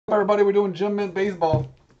Everybody, we're doing Gem Mint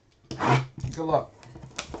Baseball. Good luck.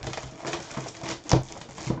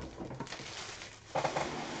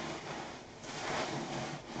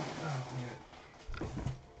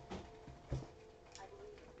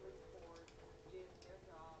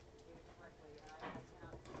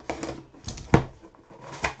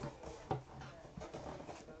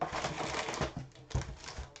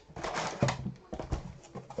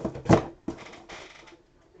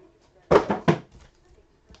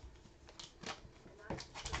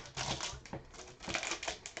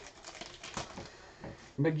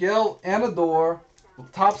 Miguel Anador,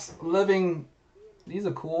 Topps Living. These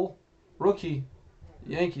are cool. Rookie,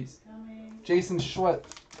 Yankees. Jason Schwett.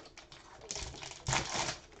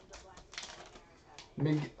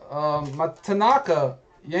 Tanaka,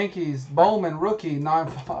 Yankees. Bowman, rookie,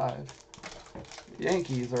 9.5.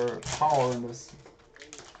 Yankees are power in this.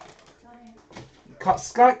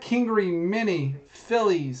 Scott Kingery, mini.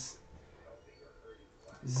 Phillies.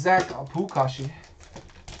 Zach Pukashi.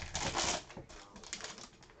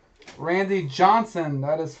 Randy Johnson,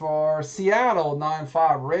 that is for Seattle,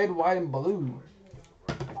 9.5. Red, white, and blue.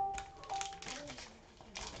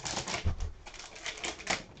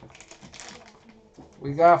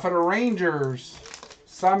 We got for the Rangers,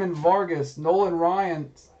 Simon Vargas, Nolan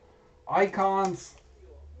Ryan, Icons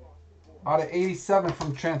out of 87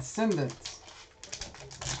 from Transcendence.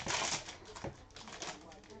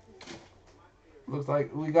 Looks like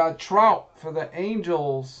we got Trout for the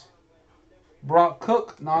Angels. Brock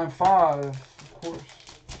Cook, 9.5, of course.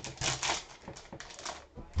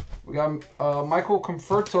 We got Michael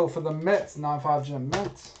Conforto for the Mets, 9.5 Gem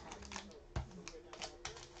Mets.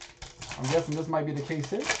 I'm guessing this might be the case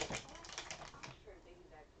here.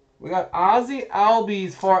 We got Ozzie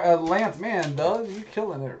Albies for Atlanta. Man, Doug, you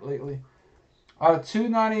killing it lately. Out of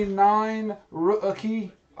 299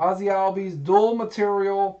 rookie, Ozzie Albies, dual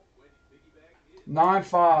material,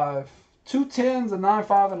 9.5. 2 10s, a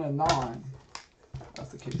 9.5, and a 9.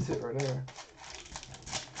 That's the case hit right there.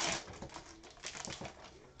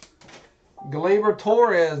 Gleyber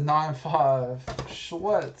Torres, 9.5.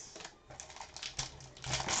 Schwartz.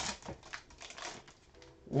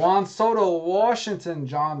 Juan Soto, Washington,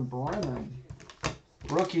 John Brennan.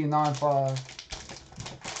 Rookie, 9.5.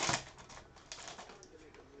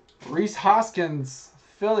 Reese Hoskins,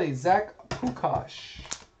 Philly, Zach Pukash.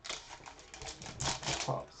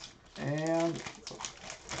 Pops. And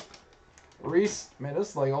Reese, man, this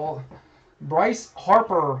is like all. Bryce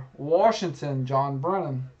Harper, Washington, John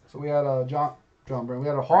Brennan. So we had a John Brennan. We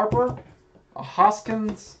had a Harper, a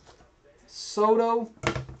Hoskins, Soto,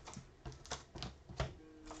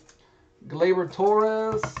 Gleyber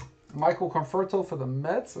Torres, Michael Conforto for the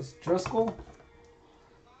Mets. That's Driscoll.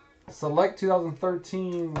 Select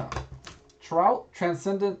 2013 Trout,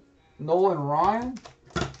 Transcendent Nolan Ryan.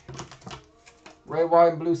 Red, white,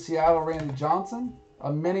 and blue Seattle Randy Johnson.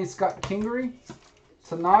 A mini Scott Kingery.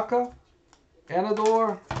 Tanaka,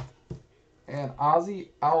 Anador, and Ozzie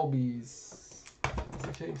Albies. That's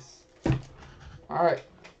the case. All right,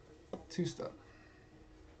 2-step.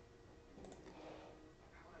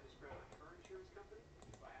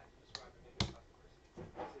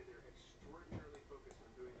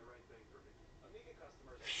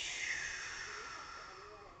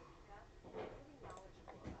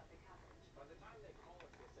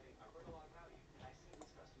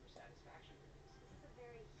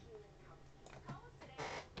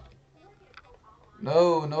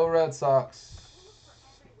 No Red Sox.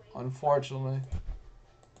 Unfortunately.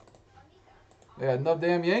 They had enough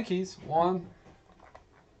damn Yankees. 1,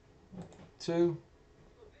 2,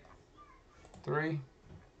 3,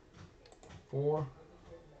 4.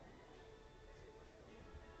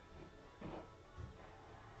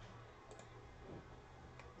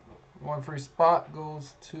 One free spot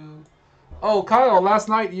goes to... Oh, Kyle, last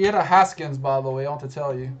night you hit a Haskins, by the way. I want to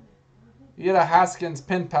tell you. You hit a Haskins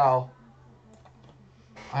pen pal.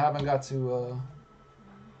 I haven't got to...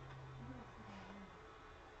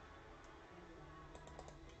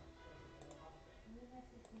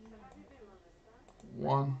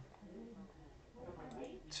 1,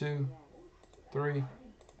 2, 3,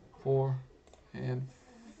 4, and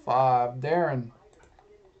 5. Darren. There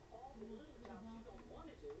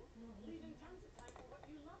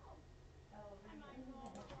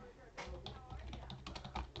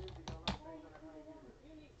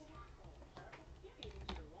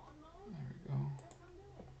we go.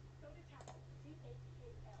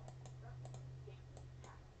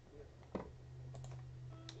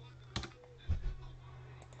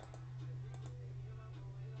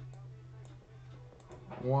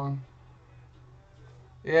 One.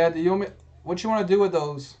 Yeah, do you want me, what you want to do with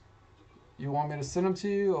those? You want me to send them to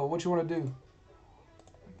you, or what you want to do?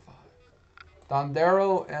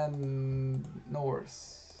 Dondero and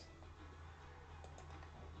Norris.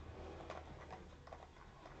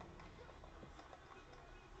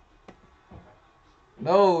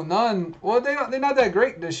 No, none. Well, they're not that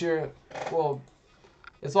great this year. Well,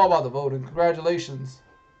 it's all about the voting. Congratulations,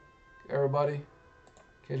 everybody.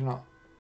 Cajun out.